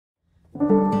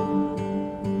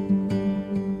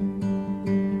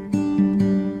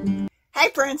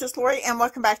friends, it's Lori and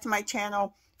welcome back to my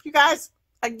channel. You guys,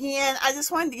 again, I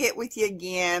just wanted to get with you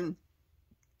again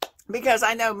because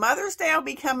I know Mother's Day will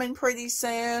be coming pretty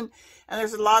soon and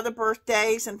there's a lot of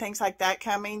birthdays and things like that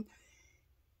coming.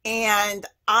 And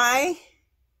I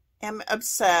am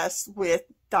obsessed with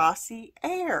Dossier.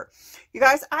 You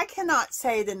guys, I cannot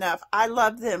say it enough. I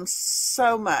love them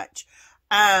so much.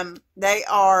 They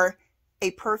are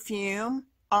a perfume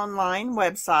online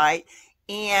website.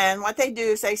 And what they do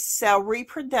is they sell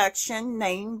reproduction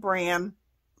name brand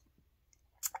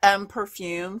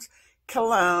perfumes,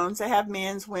 colognes. They have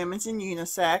men's, women's, and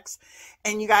unisex.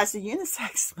 And you guys, the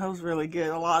unisex smells really good.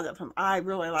 A lot of them. I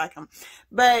really like them.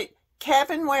 But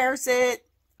Kevin wears it.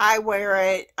 I wear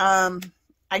it.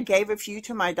 I gave a few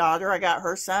to my daughter. I got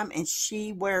her some, and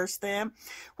she wears them.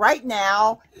 Right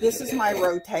now, this is my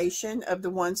rotation of the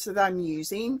ones that I'm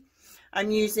using.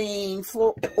 I'm using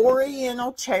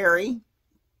Oriental Cherry.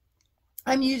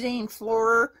 I'm using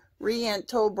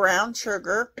Oriental Brown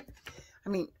Sugar. I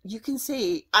mean, you can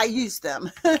see I use them.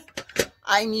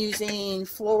 I'm using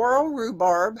Floral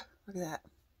Rhubarb. Look at that.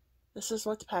 This is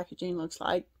what the packaging looks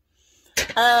like.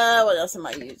 What else am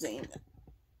I using?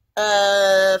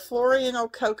 Oriental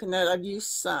Coconut. I've used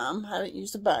some. I haven't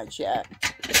used a bunch yet.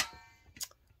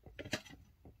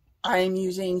 I'm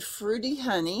using Fruity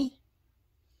Honey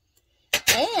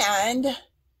and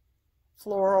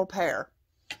Floral Pear.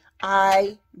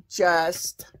 I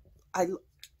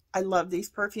love these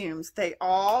perfumes. They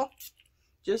all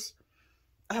just,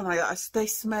 oh my gosh, they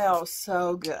smell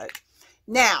so good.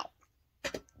 Now,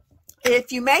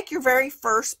 if you make your very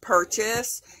first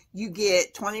purchase, you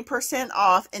get 20%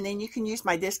 off, and then you can use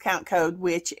my discount code,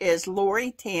 which is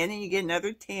Lori10, and you get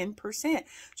another 10%.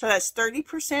 So that's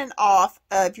 30% off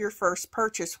of your first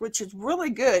purchase, which is really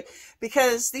good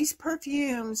because these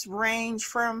perfumes range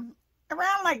from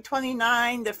around like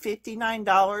 $29 to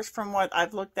 $59 from what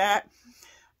I've looked at.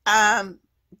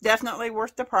 Definitely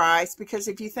worth the price, because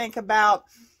if you think about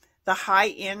the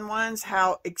high-end ones,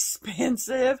 how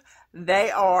expensive they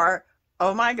are,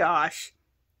 oh my gosh,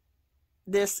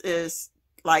 this is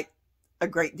like a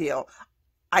great deal.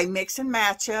 I mix and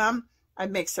match them. I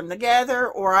mix them together,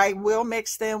 or I will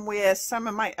mix them with some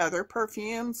of my other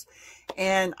perfumes,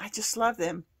 and I just love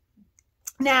them.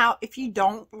 Now, if you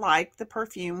don't like the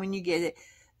perfume when you get it,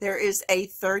 there is a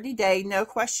 30-day, no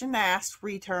question asked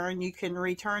return. You can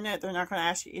return it. They're not going to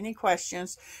ask you any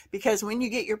questions, because when you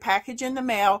get your package in the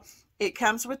mail, it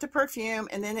comes with the perfume,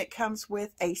 and then it comes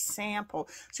with a sample.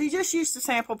 So you just use the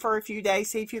sample for a few days,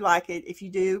 see if you like it. If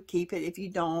you do, keep it. If you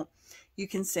don't, you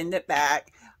can send it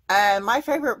back. My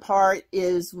favorite part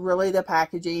is really the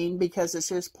packaging, because it's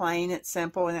just plain, it's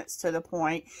simple, and it's to the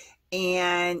point.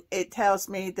 And it tells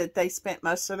me that they spent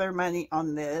most of their money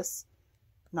on this,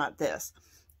 not this.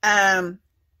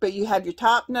 But you have your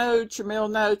top notes, your middle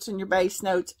notes, and your base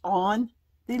notes on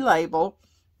the label,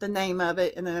 the name of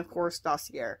it, and then of course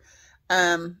Dossier.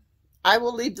 I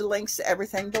will leave the links to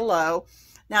everything below.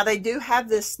 Now they do have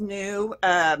this new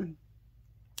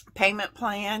payment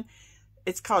plan.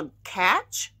 It's called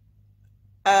Catch.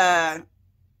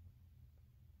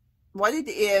 What it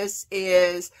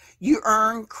is you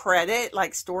earn credit,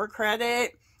 like store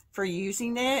credit, for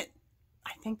using it.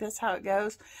 I think that's how it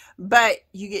goes. But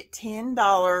you get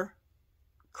 $10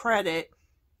 credit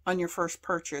on your first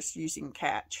purchase using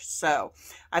Catch. So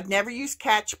I've never used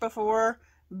Catch before,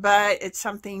 but it's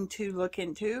something to look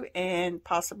into and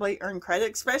possibly earn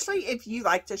credit, especially if you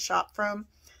like to shop from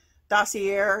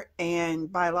Dossier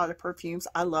and buy a lot of perfumes.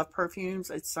 I love perfumes.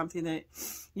 It's something that,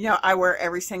 you know, I wear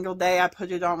every single day. I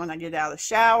put it on when I get out of the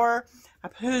shower. I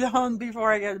put it on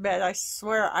before I go to bed. I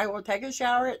swear I will take a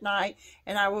shower at night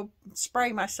and I will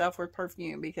spray myself with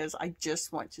perfume because I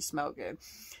just want to smell good.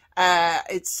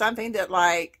 It's something that,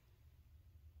 like,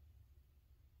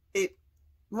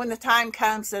 when the time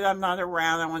comes that I'm not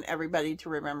around, I want everybody to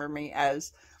remember me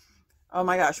as, oh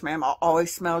my gosh, ma'am, I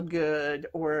always smelled good.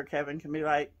 Or Kevin can be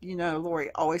like, you know, Lori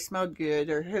always smelled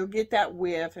good. Or he'll get that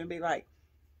whiff and be like,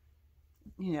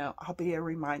 you know, I'll be a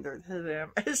reminder to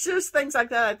them. It's just things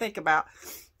like that I think about.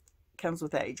 Comes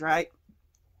with age, right?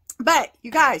 But,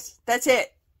 you guys, that's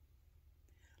it.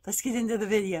 Let's get into the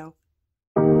video.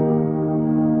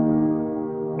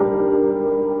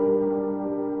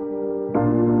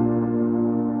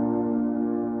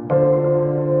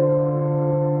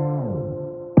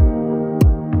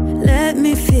 Let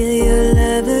me feel your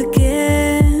love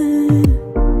again,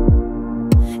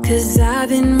 'cause I've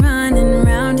been running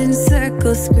round in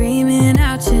circles, screaming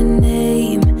out your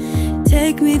name.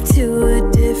 Take me to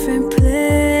a different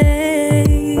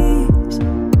place,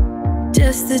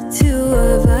 just the two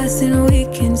of us, and we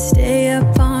can stay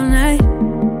up all night.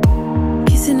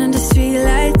 'Cause Dancing under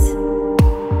streetlights,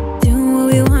 doing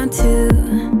what we want to,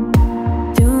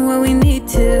 doing what we need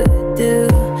to do,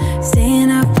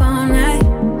 staying up all night,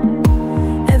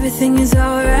 everything is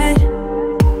alright.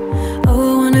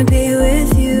 Oh, I wanna be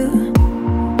with you,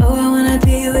 oh, I wanna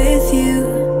be with you.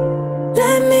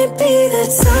 Let me be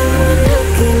that someone who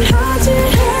can hold your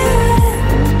hand.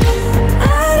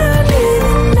 I don't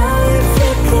even know if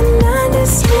you can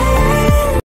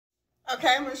understand.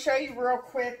 Okay, I'm going to show you real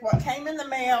quick what came in the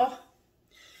mail.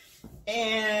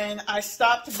 And I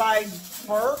stopped by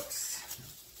Burke's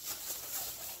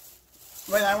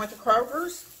when I went to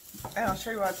Kroger's. And I'll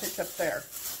show you what I picked up there.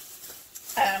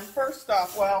 First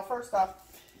off,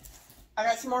 I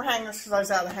got some more hangers because I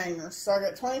was out of hangers. So I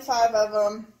got 25 of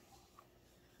them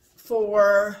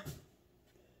for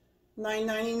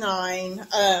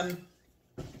 $9.99.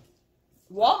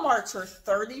 Walmart's are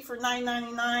 30 for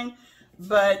 $9.99,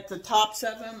 but the tops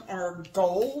of them are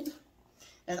gold,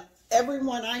 and every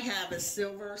one I have is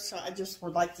silver, so I just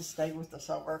would like to stay with the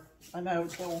silver. I know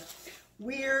it's a little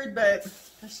weird, but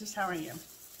that's just how I am.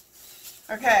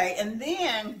 Okay, and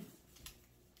then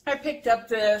I picked up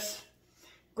this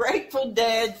Grateful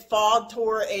Dead Fall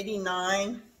Tour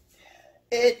 89.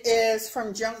 It is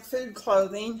from Junk Food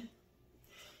Clothing,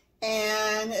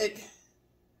 and it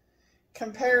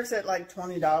compares at like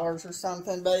 $20 or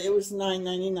something, but it was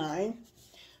 $9.99.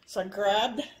 So I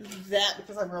grabbed that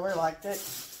because I really liked it.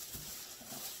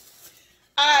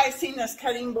 I seen this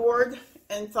cutting board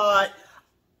and thought,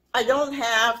 I don't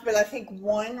have, but I think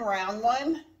one round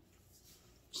one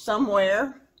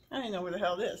somewhere. I don't know where the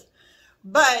hell it is.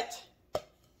 But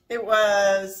it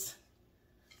was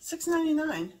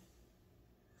 $6.99.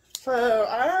 So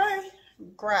I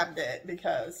grabbed it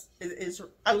because it is,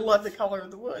 I love the color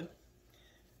of the wood.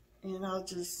 And I'll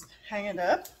just hang it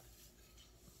up.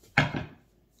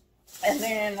 And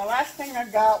then the last thing I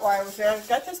got while I was there, I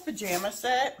got this pajama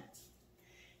set.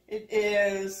 It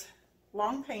is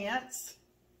long pants.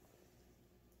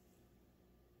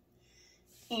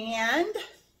 And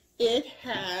it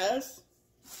has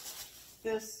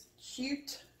this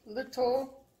cute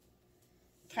little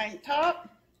tank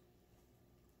top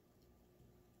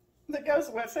that goes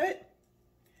with it.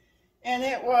 And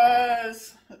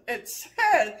it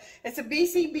said, it's a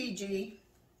BCBG.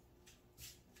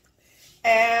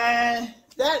 And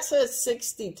that says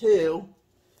 62.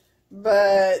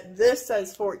 But this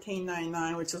says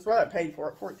 $14.99, which is what I paid for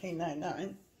it,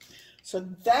 $14.99. So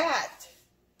that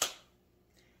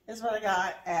is what I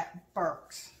got at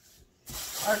Burke's.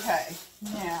 Okay,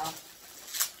 now,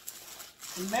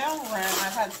 the mail room, I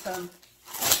had some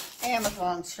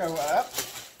Amazon show up.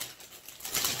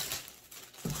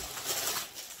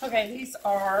 Okay, these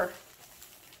are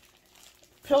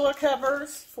pillow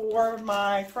covers for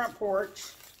my front porch.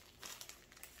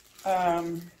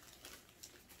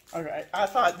 Okay, I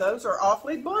thought those are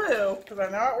awfully blue, because I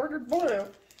know I ordered blue,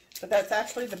 but that's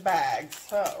actually the bag,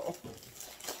 so.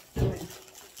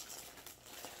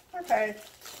 Okay,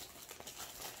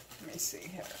 let me see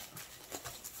here.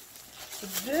 So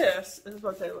this is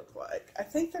what they look like. I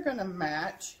think they're going to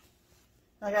match.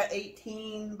 I got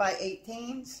 18 by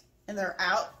 18s, and they're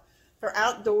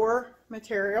outdoor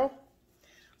material.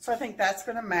 So I think that's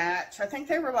going to match. I think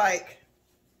they were like,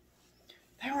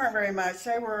 they weren't very much.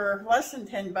 They were less than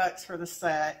 $10 for the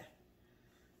set.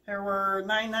 There were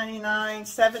 $9.99,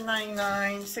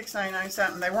 $7.99, $6.99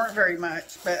 something. They weren't very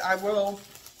much, but I will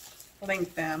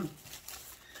link them.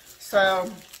 So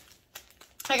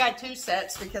I got two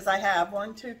sets because I have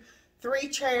 1, 2, 3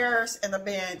 chairs and a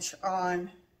bench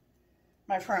on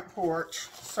my front porch.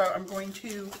 So I'm going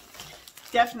to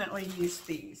definitely use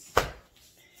these.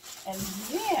 And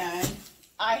then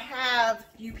I have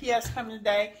UPS coming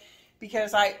today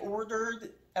because I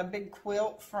ordered a big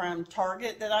quilt from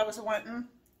Target that I was wanting.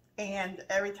 And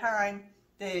every time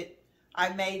that I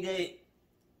made it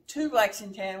to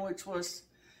Lexington, which was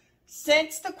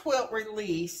since the quilt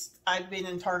released, I've been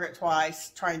in Target twice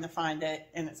trying to find it,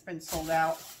 and it's been sold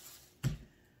out.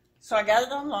 So I got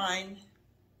it online,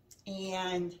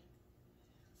 and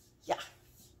yeah,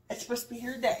 it's supposed to be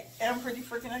here today, and I'm pretty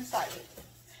freaking excited.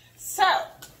 So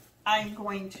I'm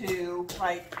going to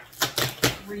like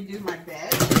redo my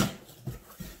bed,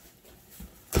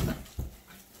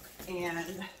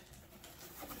 and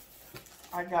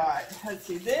I got, let's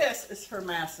see, this is for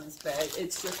Madison's bed.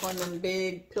 It's just one of them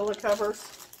big pillow covers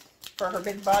for her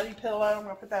big body pillow. I'm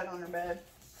going to put that on her bed.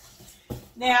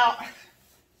 Now,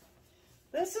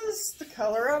 this is the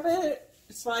color of it.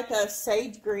 It's like a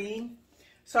sage green.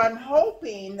 So I'm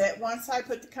hoping that once I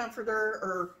put the comforter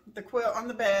or the quilt on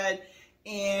the bed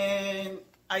and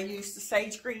I use the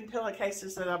sage green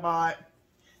pillowcases that I bought,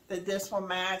 that this will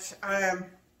match.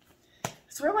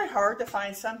 It's really hard to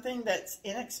find something that's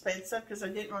inexpensive because I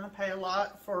didn't want to pay a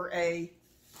lot for a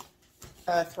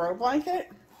throw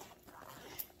blanket.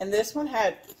 And this one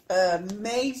had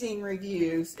amazing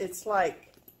reviews. It's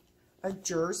like a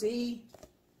jersey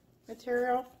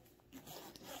material.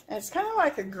 And it's kind of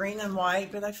like a green and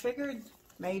white, but I figured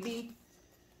maybe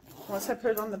once I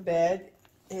put it on the bed,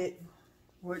 it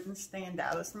wouldn't stand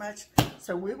out as much.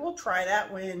 So we will try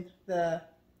that when the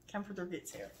comforter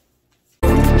gets here.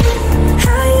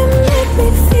 How you make me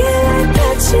feel, I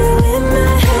got you in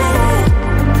my head.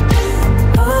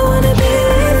 Oh, I wanna be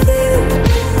with you.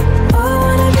 Oh, I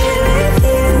wanna be with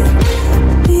you.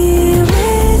 Be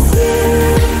with you.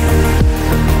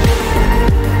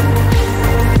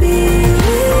 Be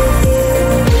with you.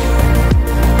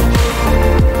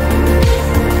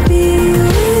 Be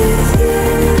with you.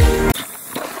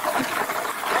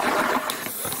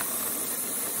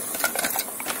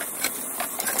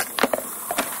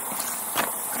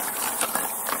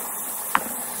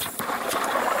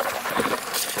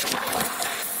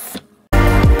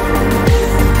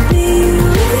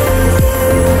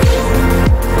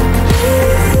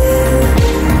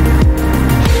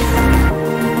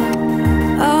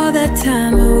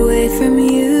 Time away from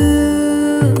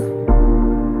you,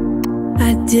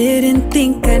 I didn't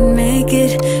think I'd make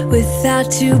it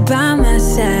without you by my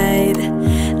side.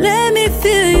 Let me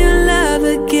feel your love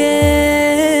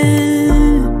again.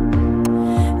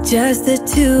 Just the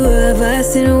two of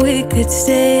us and we could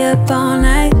stay up all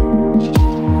night,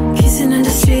 kissing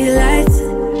under streetlights,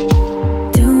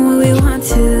 doing what we want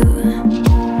to,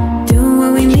 doing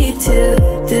what we need to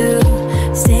do,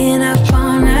 staying up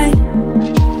all night.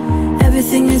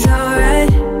 Everything is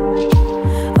alright.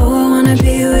 Oh, I wanna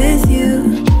be with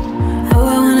you. Oh,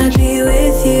 I wanna be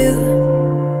with you.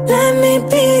 Let me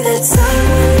be that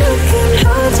someone who can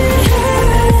hold your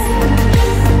hand.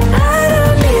 I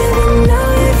don't even know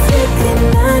if you can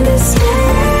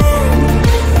understand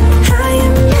how you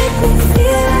make me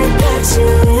feel. I got you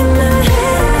in my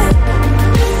head.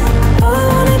 Oh, I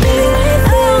wanna be with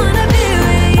you. I wanna be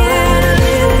with you. I wanna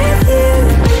be with you.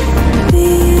 Be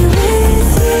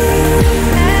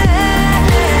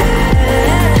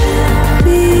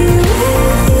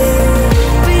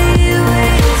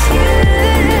with you.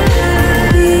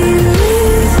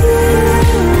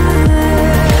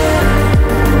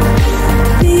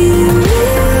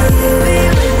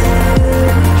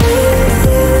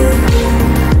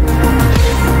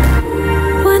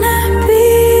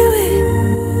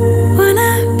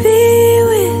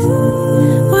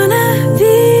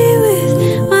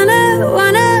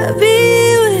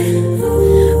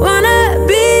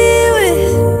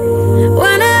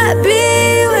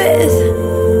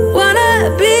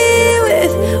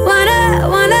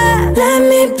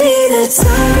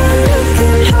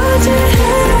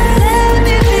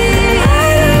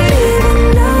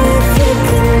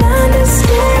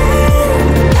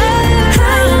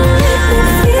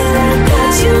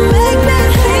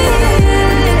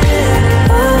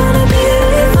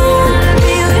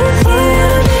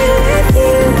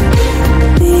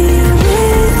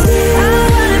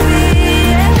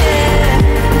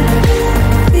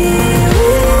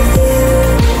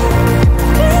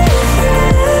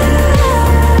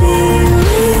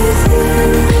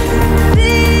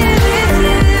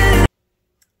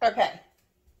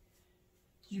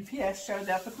 UPS showed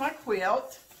up with my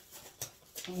quilt,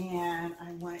 and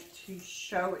I want to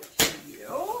show it to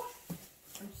you.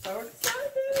 I'm so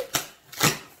excited.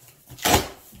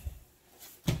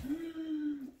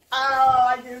 Oh,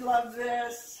 I do love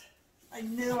this. I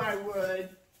knew I would.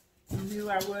 I knew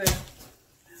I would.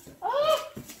 Oh!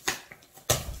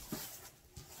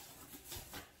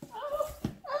 Oh!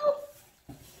 Oh!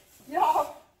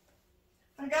 Y'all,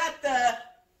 I got the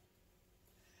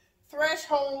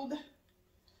Threshold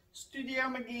Studio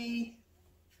McGee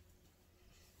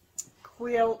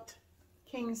quilt,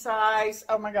 king size.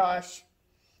 Oh my gosh.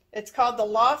 It's called the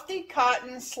Lofty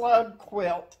Cotton Slub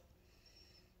Quilt.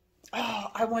 Oh,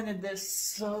 I wanted this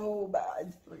so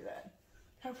bad. Look at that.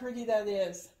 How pretty that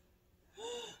is.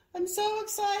 I'm so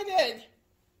excited.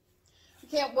 I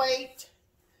can't wait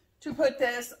to put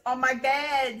this on my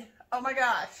bed. Oh my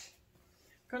gosh.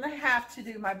 I'm going to have to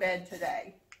do my bed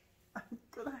today. I'm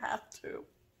going to have to.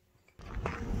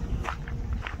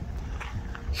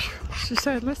 She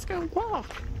said, let's go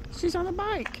walk. She's on a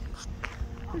bike.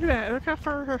 Look at that. Look how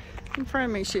far in front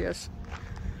of me she is.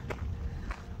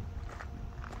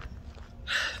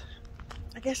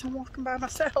 I guess I'm walking by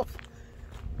myself.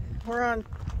 We're on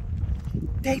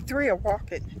day 3 of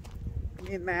walking.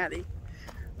 Me and Maddie.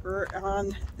 We're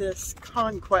on this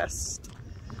conquest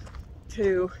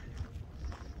to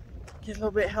get a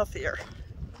little bit healthier.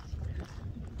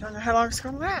 Don't know how long it's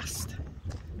going to last.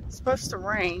 It's supposed to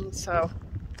rain, so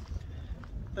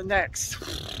the next,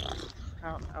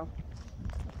 I don't know,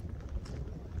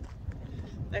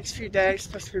 next few days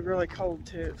supposed to be really cold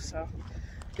too. So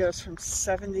it goes from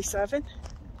 77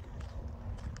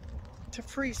 to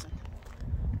freezing.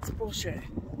 It's bullshit.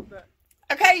 But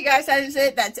okay, you guys, that is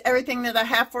it. That's everything that I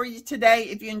have for you today.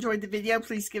 If you enjoyed the video,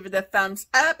 please give it a thumbs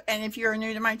up. And if you're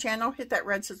new to my channel, hit that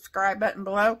red subscribe button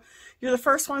below. You're the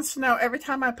first ones to know every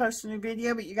time I post a new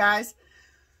video. But you guys,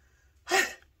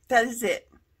 that is it.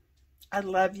 I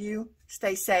love you.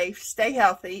 Stay safe, stay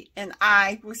healthy, and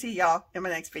I will see y'all in my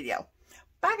next video.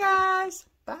 Bye, guys.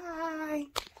 Bye.